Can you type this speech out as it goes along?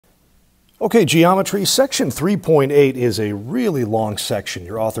Okay, geometry, section 3.8 is a really long section.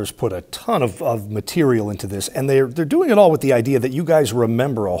 Your authors put a ton of material into this, and they're doing it all with the idea that you guys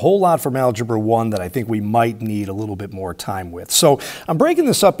remember a whole lot from Algebra 1 that I think we might need a little bit more time with. So I'm breaking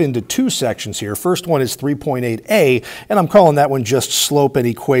this up into two sections here. First one is 3.8a, and I'm calling that one just slope and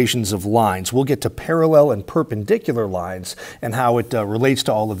equations of lines. We'll get to parallel and perpendicular lines and how it relates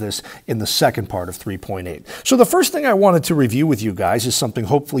to all of this in the second part of 3.8. So the first thing I wanted to review with you guys is something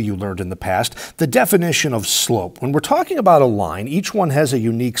hopefully you learned in the past. The definition of slope. When we're talking about a line, each one has a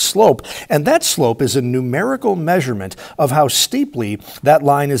unique slope, and that slope is a numerical measurement of how steeply that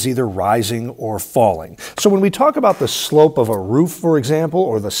line is either rising or falling. So when we talk about the slope of a roof, for example,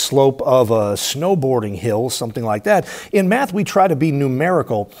 or the slope of a snowboarding hill, something like that, in math we try to be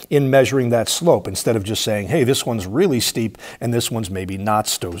numerical in measuring that slope instead of just saying, hey, this one's really steep and this one's maybe not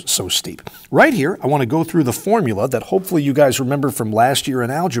so steep. Right here, I want to go through the formula that hopefully you guys remember from last year in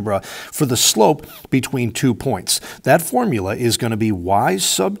algebra for the slope between 2 points. That formula is going to be y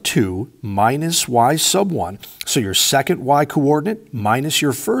sub 2 minus y sub 1. So your second y coordinate minus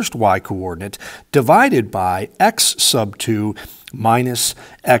your first y coordinate divided by x sub 2 minus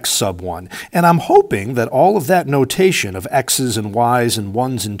x sub 1. And I'm hoping that all of that notation of x's and y's and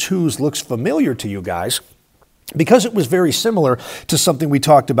 1's and 2's looks familiar to you guys, because it was very similar to something we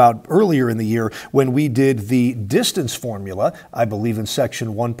talked about earlier in the year when we did the distance formula, I believe in section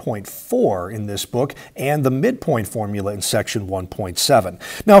 1.4 in this book, and the midpoint formula in section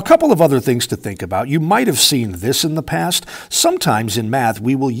 1.7. Now, a couple of other things to think about. You might have seen this in the past. Sometimes in math,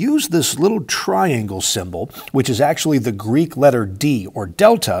 we will use this little triangle symbol, which is actually the Greek letter D, or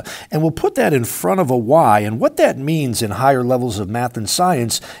delta, and we'll put that in front of a y, and what that means in higher levels of math and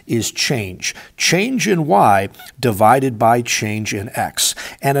science is change. Change in y divided by change in x.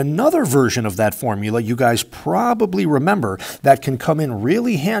 And another version of that formula you guys probably remember that can come in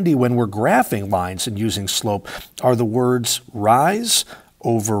really handy when we're graphing lines and using slope are the words rise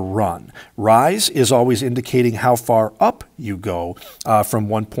over run. Rise is always indicating how far up you go from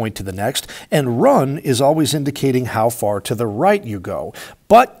one point to the next, and run is always indicating how far to the right you go.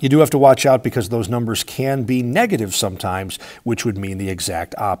 But you do have to watch out because those numbers can be negative sometimes, which would mean the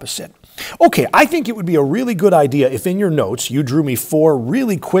exact opposite. Okay, I think it would be a really good idea if in your notes you drew me 4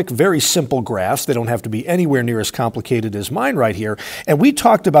 really quick, very simple graphs. They don't have to be anywhere near as complicated as mine right here. And we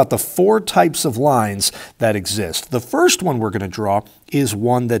talked about the 4 types of lines that exist. The first one we're going to draw is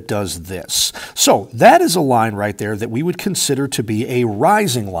one that does this. So that is a line right there that we would consider to be a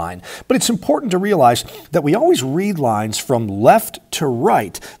rising line. But it's important to realize that we always read lines from left to right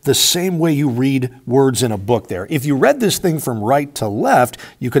the same way you read words in a book there. If you read this thing from right to left,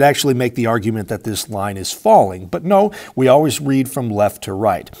 you could actually make the argument that this line is falling. But no, we always read from left to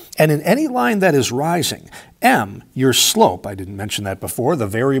right. And in any line that is rising, m, your slope, I didn't mention that before, the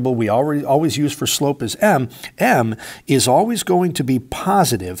variable we always use for slope is m. M is always going to be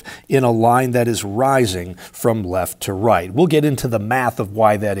positive in a line that is rising from left to right. We'll get into the math of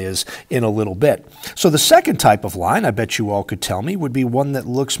why that is in a little bit. So the second type of line, I bet you all could tell me, would be one that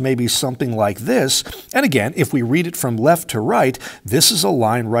looks maybe something like this. And again, if we read it from left to right, this is a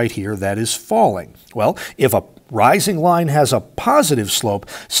line right here that is falling. Well, if a rising line has a positive slope,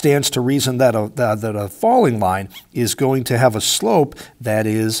 stands to reason that a falling line is going to have a slope that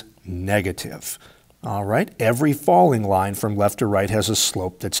is negative. All right, every falling line from left to right has a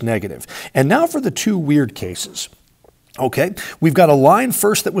slope that's negative. And now for the 2 weird cases. Okay, we've got a line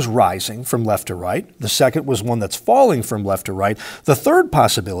first that was rising from left to right. The second was one that's falling from left to right. The third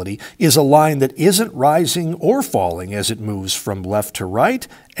possibility is a line that isn't rising or falling as it moves from left to right,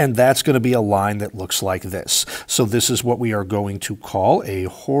 and that's going to be a line that looks like this. So this is what we are going to call a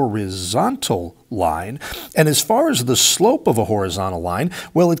horizontal line. And as far as the slope of a horizontal line,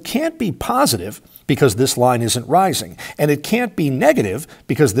 well, it can't be positive because this line isn't rising, and it can't be negative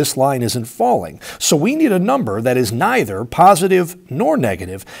because this line isn't falling. So we need a number that is neither positive nor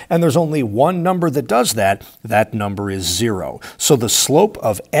negative, and there's only one number that does that. That number is 0. So the slope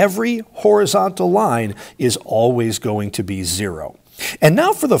of every horizontal line is always going to be 0. And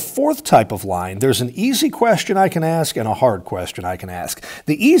now for the 4th type of line, there's an easy question I can ask and a hard question I can ask.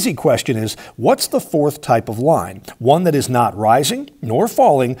 The easy question is, what's the 4th type of line? One that is not rising, nor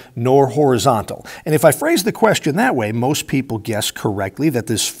falling, nor horizontal. And if I phrase the question that way, most people guess correctly that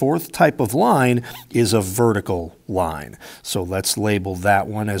this 4th type of line is a vertical line. So let's label that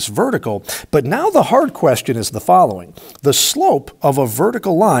one as vertical. But now the hard question is the following. The slope of a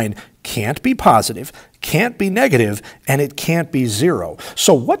vertical line can't be positive, can't be negative, and it can't be 0.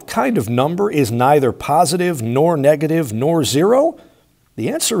 So what kind of number is neither positive nor negative nor 0? The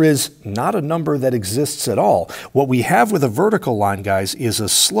answer is not a number that exists at all. What we have with a vertical line, guys, is a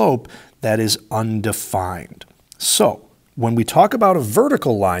slope that is undefined. So, when we talk about a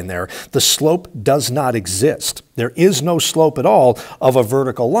vertical line there, the slope does not exist. There is no slope at all of a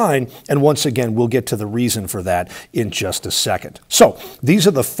vertical line, and once again, we'll get to the reason for that in just a second. So, these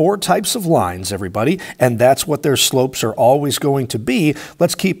are the 4 types of lines, everybody, and that's what their slopes are always going to be.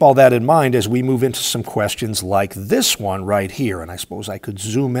 Let's keep all that in mind as we move into some questions like this one right here, and I suppose I could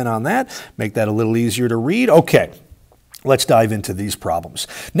zoom in on that, make that a little easier to read. Okay. Let's dive into these problems.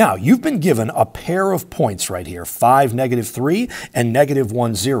 Now, you've been given a pair of points right here, 5, -3, and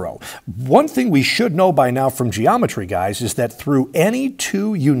 -1, 0. One thing we should know by now from geometry, guys, is that through any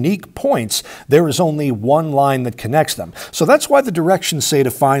 2 unique points, there is only one line that connects them. So that's why the directions say to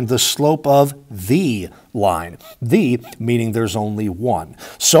find the slope of the line. The meaning there's only one.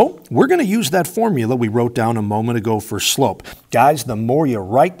 So we're going to use that formula we wrote down a moment ago for slope. Guys, the more you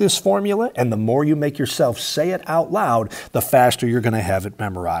write this formula and the more you make yourself say it out loud, the faster you're going to have it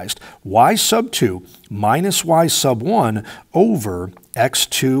memorized. Y sub 2 minus y sub 1 over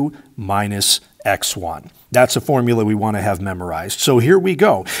x2 minus x1. That's a formula we want to have memorized. So here we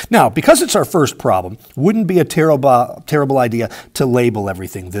go. Now, because it's our first problem, wouldn't be a terrible idea to label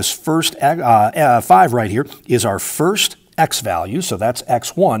everything. This first 5 right here is our first x value, so that's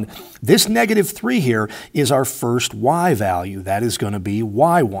x1. This -3 here is our first y value. That is going to be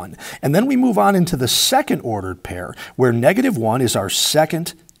y1. And then we move on into the second ordered pair, where -1 is our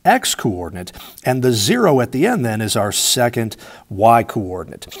second x coordinate, and the 0 at the end then is our second y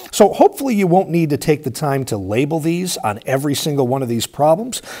coordinate. So hopefully you won't need to take the time to label these on every single one of these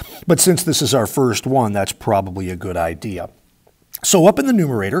problems, but since this is our first one, that's probably a good idea. So up in the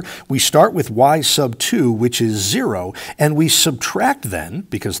numerator, we start with y sub 2, which is 0, and we subtract then,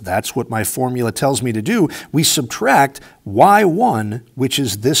 because that's what my formula tells me to do, we subtract y1, which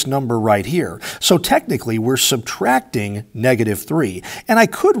is this number right here. So technically, we're subtracting -3. And I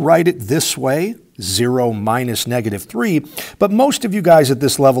could write it this way, 0 minus -3, but most of you guys at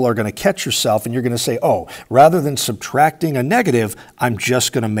this level are going to catch yourself and you're going to say, oh, rather than subtracting a negative, I'm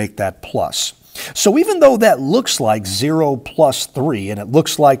just going to make that plus. So even though that looks like 0 plus 3, and it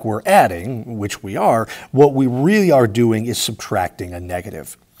looks like we're adding, which we are, what we really are doing is subtracting a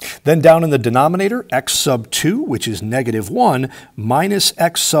negative. Then down in the denominator, x sub 2, which is -1, minus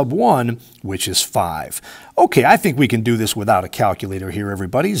x sub 1, which is 5. Okay, I think we can do this without a calculator here,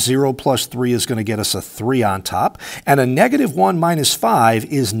 everybody. 0 plus 3 is going to get us a 3 on top, and a -1 minus 5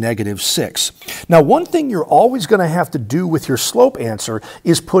 is -6. Now, one thing you're always going to have to do with your slope answer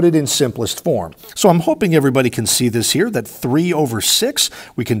is put it in simplest form. So I'm hoping everybody can see this here, that 3 over 6,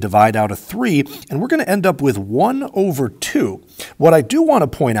 we can divide out a 3, and we're going to end up with 1 over 2. What I do want to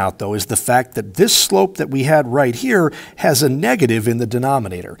point out, though, is the fact that this slope that we had right here has a negative in the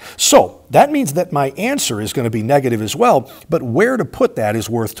denominator. So that means that my answer is going to be negative as well, but where to put that is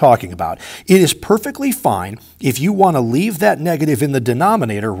worth talking about. It is perfectly fine if you want to leave that negative in the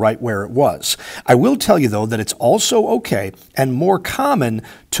denominator right where it was. I will tell you, though, that it's also okay and more common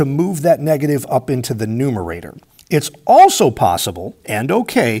to move that negative up into the numerator. It's also possible and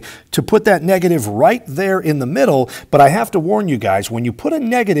okay to put that negative right there in the middle, but I have to warn you guys, when you put a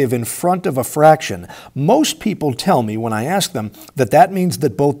negative in front of a fraction, most people tell me when I ask them that that means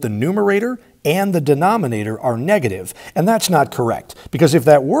that both the numerator and the denominator are negative, and that's not correct, because if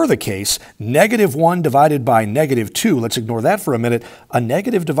that were the case, -1 divided by -2, let's ignore that for a minute, a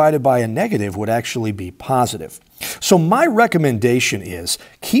negative divided by a negative would actually be positive. So my recommendation is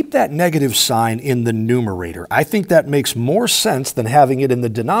keep that negative sign in the numerator. I think that makes more sense than having it in the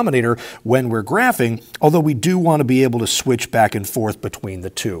denominator when we're graphing, although we do want to be able to switch back and forth between the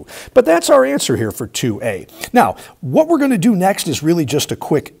two. But that's our answer here for 2A. Now, what we're going to do next is really just a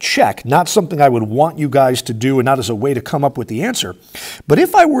quick check, not something I would want you guys to do and not as a way to come up with the answer. But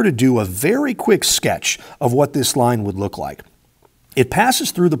if I were to do a very quick sketch of what this line would look like, it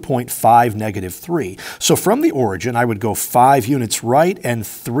passes through the point 5, -3. So from the origin, I would go 5 units right and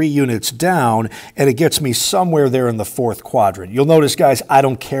 3 units down, and it gets me somewhere there in the 4th quadrant. You'll notice, guys, I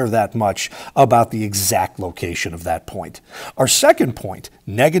don't care that much about the exact location of that point. Our second point,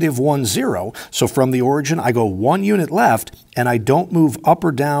 -1, 0. So from the origin, I go 1 unit left, and I don't move up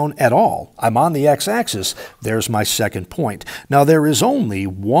or down at all. I'm on the x-axis. There's my second point. Now, there is only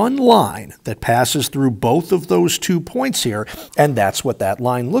one line that passes through both of those 2 points here, and that's what that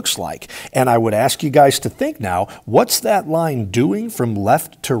line looks like. And I would ask you guys to think now, what's that line doing from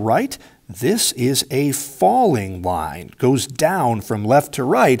left to right? This is a falling line, goes down from left to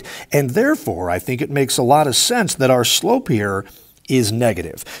right, and therefore I think it makes a lot of sense that our slope here is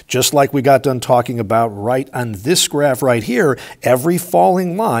negative. Just like we got done talking about right on this graph right here, every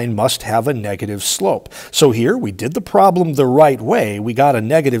falling line must have a negative slope. So here we did the problem the right way. We got a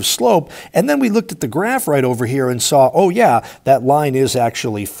negative slope, and then we looked at the graph right over here and saw, oh yeah, that line is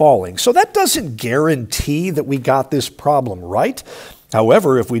actually falling. So that doesn't guarantee that we got this problem right.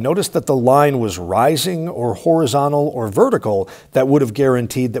 However, if we noticed that the line was rising or horizontal or vertical, that would have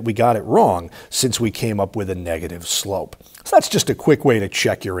guaranteed that we got it wrong since we came up with a negative slope. So that's just a quick way to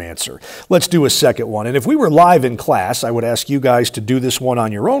check your answer. Let's do a second one. And if we were live in class, I would ask you guys to do this one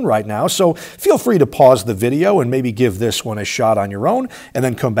on your own right now. So feel free to pause the video and maybe give this one a shot on your own and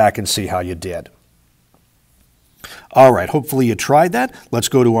then come back and see how you did. All right, hopefully you tried that. Let's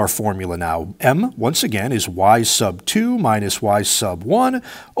go to our formula now. M, once again, is y sub 2 minus y sub 1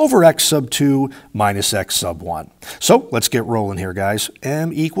 over x sub 2 minus x sub 1. So let's get rolling here, guys.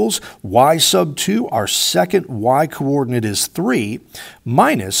 M equals y sub 2, our second y coordinate is 3,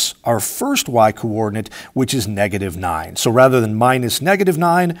 minus our first y coordinate, which is negative 9. So rather than minus negative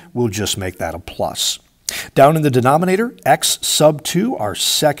 9, we'll just make that a plus. Down in the denominator, x sub 2, our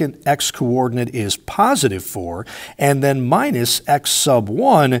second x coordinate is positive 4, and then minus x sub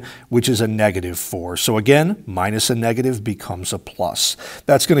 1, which is a negative 4. So again, minus a negative becomes a plus.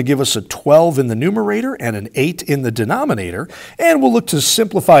 That's going to give us a 12 in the numerator and an 8 in the denominator, and we'll look to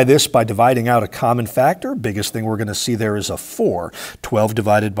simplify this by dividing out a common factor. Biggest thing we're going to see there is a 4. 12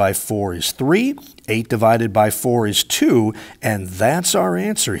 divided by 4 is 3. 8 divided by 4 is 2, and that's our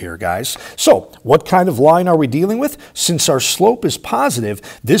answer here, guys. So, what kind of line are we dealing with? Since our slope is positive,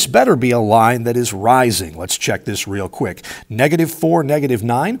 this better be a line that is rising. Let's check this real quick. Negative 4, negative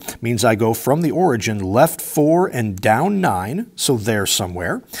 9 means I go from the origin left 4 and down 9, so there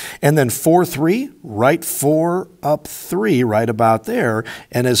somewhere. And then 4, 3, right 4, up 3, right about there.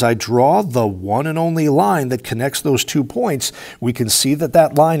 And as I draw the one and only line that connects those 2 points, we can see that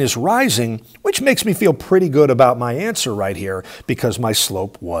that line is rising, which makes me feel pretty good about my answer right here because my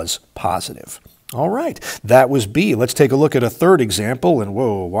slope was positive. All right, that was B. Let's take a look at a third example, and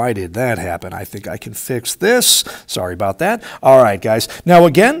whoa, why did that happen? I think I can fix this. Sorry about that. All right, guys. Now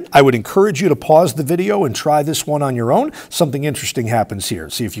again, I would encourage you to pause the video and try this one on your own. Something interesting happens here.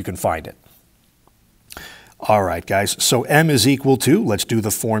 See if you can find it. All right, guys, so M is equal to, let's do the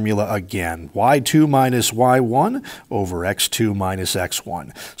formula again, y2 minus y1 over x2 minus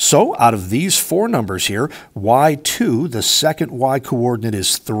x1. So out of these 4 numbers here, y2, the second y coordinate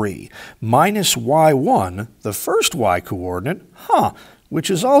is 3, minus y1, the first y coordinate, which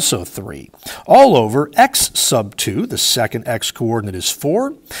is also 3, all over x sub 2, the second x coordinate is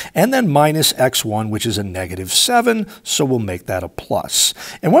 4, and then minus x1, which is a negative 7, so we'll make that a plus.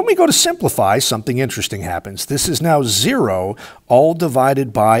 And when we go to simplify, something interesting happens. This is now 0, all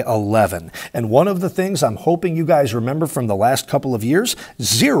divided by 11. And one of the things I'm hoping you guys remember from the last couple of years,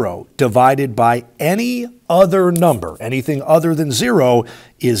 0 divided by any other number, anything other than 0,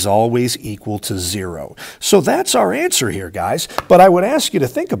 is always equal to 0. So that's our answer here, guys. But I would ask you to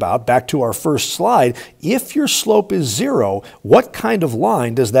think about, back to our first slide, if your slope is 0, what kind of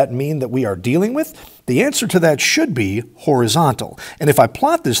line does that mean that we are dealing with? The answer to that should be horizontal. And if I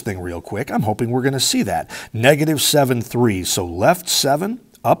plot this thing real quick, I'm hoping we're going to see that. Negative 7, 3, so left 7,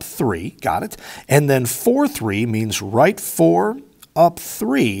 up 3, got it. And then 4, 3 means right 4, up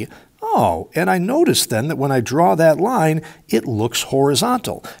 3. Oh, and I noticed then that when I draw that line, it looks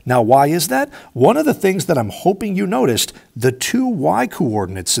horizontal. Now, why is that? One of the things that I'm hoping you noticed, the 2 y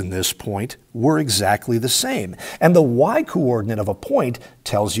coordinates in this point were exactly the same. And the y coordinate of a point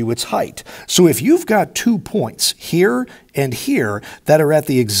tells you its height. So if you've got 2 points here and here that are at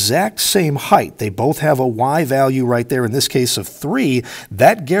the exact same height, they both have a y value right there, in this case of 3,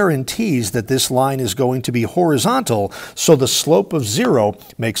 that guarantees that this line is going to be horizontal, so the slope of 0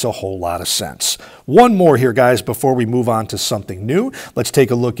 makes a whole lot of sense. One more here, guys, before we move on to something new. Let's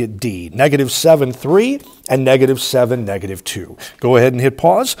take a look at D. Negative 7, 3, and negative 7, negative 2. Go ahead and hit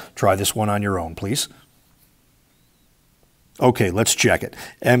pause. Try this one on your own, please. Okay, let's check it.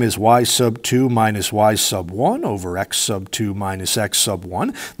 M is y sub 2 minus y sub 1 over x sub 2 minus x sub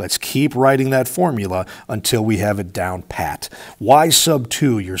 1. Let's keep writing that formula until we have it down pat. Y sub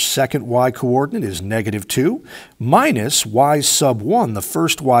 2, your second y coordinate, is negative 2, minus y sub 1, the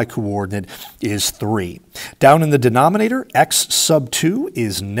first y coordinate, is 3. Down in the denominator, x sub 2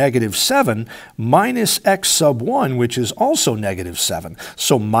 is negative 7, minus x sub 1, which is also negative 7.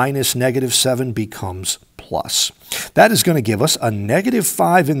 So minus negative 7 becomes plus. plus. That is going to give us a negative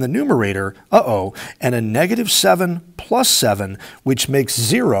 5 in the numerator, and a negative 7 plus 7, which makes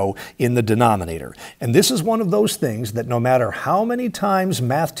 0 in the denominator. And this is one of those things that no matter how many times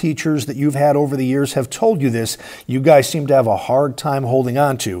math teachers that you've had over the years have told you this, you guys seem to have a hard time holding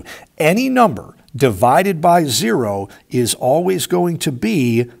on to. Any number divided by 0 is always going to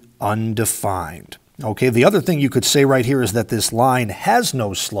be undefined. Okay, the other thing you could say right here is that this line has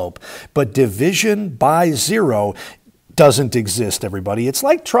no slope, but division by 0 doesn't exist, everybody. It's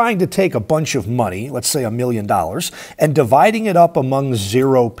like trying to take a bunch of money, let's say $1 million, and dividing it up among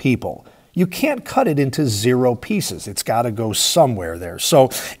 0 people. You can't cut it into 0 pieces. It's got to go somewhere there. So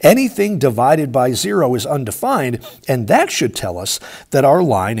anything divided by 0 is undefined, and that should tell us that our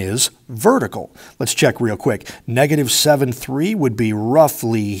line is vertical. Let's check real quick. Negative 7, 3 would be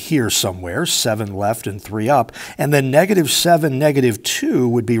roughly here somewhere, 7 left and 3 up, and then negative 7, negative 2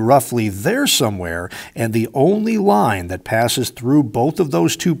 would be roughly there somewhere, and the only line that passes through both of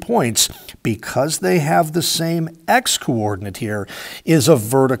those 2 points, because they have the same x-coordinate here, is a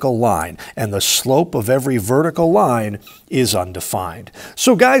vertical line, and the slope of every vertical line is undefined.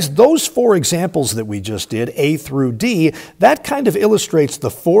 So guys, those 4 examples that we just did, A through D, that kind of illustrates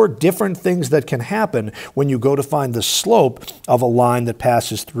the 4 different things that can happen when you go to find the slope of a line that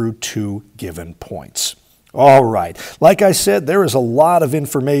passes through 2 given points. All right, like I said, there is a lot of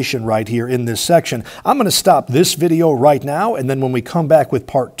information right here in this section. I'm going to stop this video right now, and then when we come back with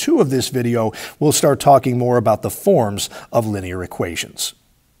part 2 of this video, we'll start talking more about the forms of linear equations.